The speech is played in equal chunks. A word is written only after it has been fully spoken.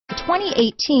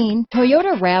2018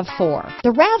 Toyota RAV4.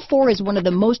 The RAV4 is one of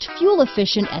the most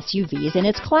fuel-efficient SUVs in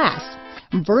its class.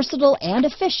 Versatile and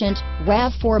efficient,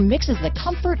 RAV4 mixes the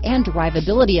comfort and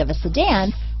drivability of a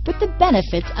sedan with the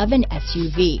benefits of an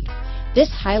SUV. This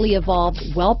highly evolved,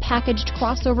 well-packaged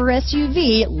crossover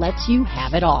SUV lets you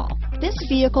have it all. This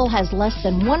vehicle has less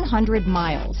than 100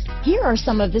 miles. Here are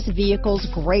some of this vehicle's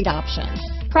great options: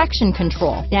 traction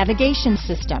control, navigation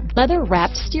system,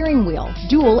 leather-wrapped steering wheel,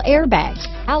 dual airbags,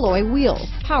 alloy wheels,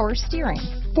 power steering,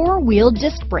 four-wheel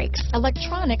disc brakes,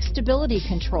 electronic stability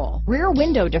control, rear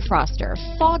window defroster,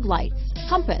 fog lights,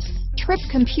 compass, trip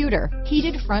computer,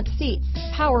 heated front seats,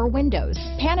 power windows,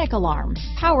 panic alarm,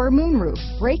 power moonroof,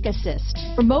 brake assist,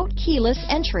 remote keyless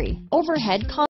entry, overhead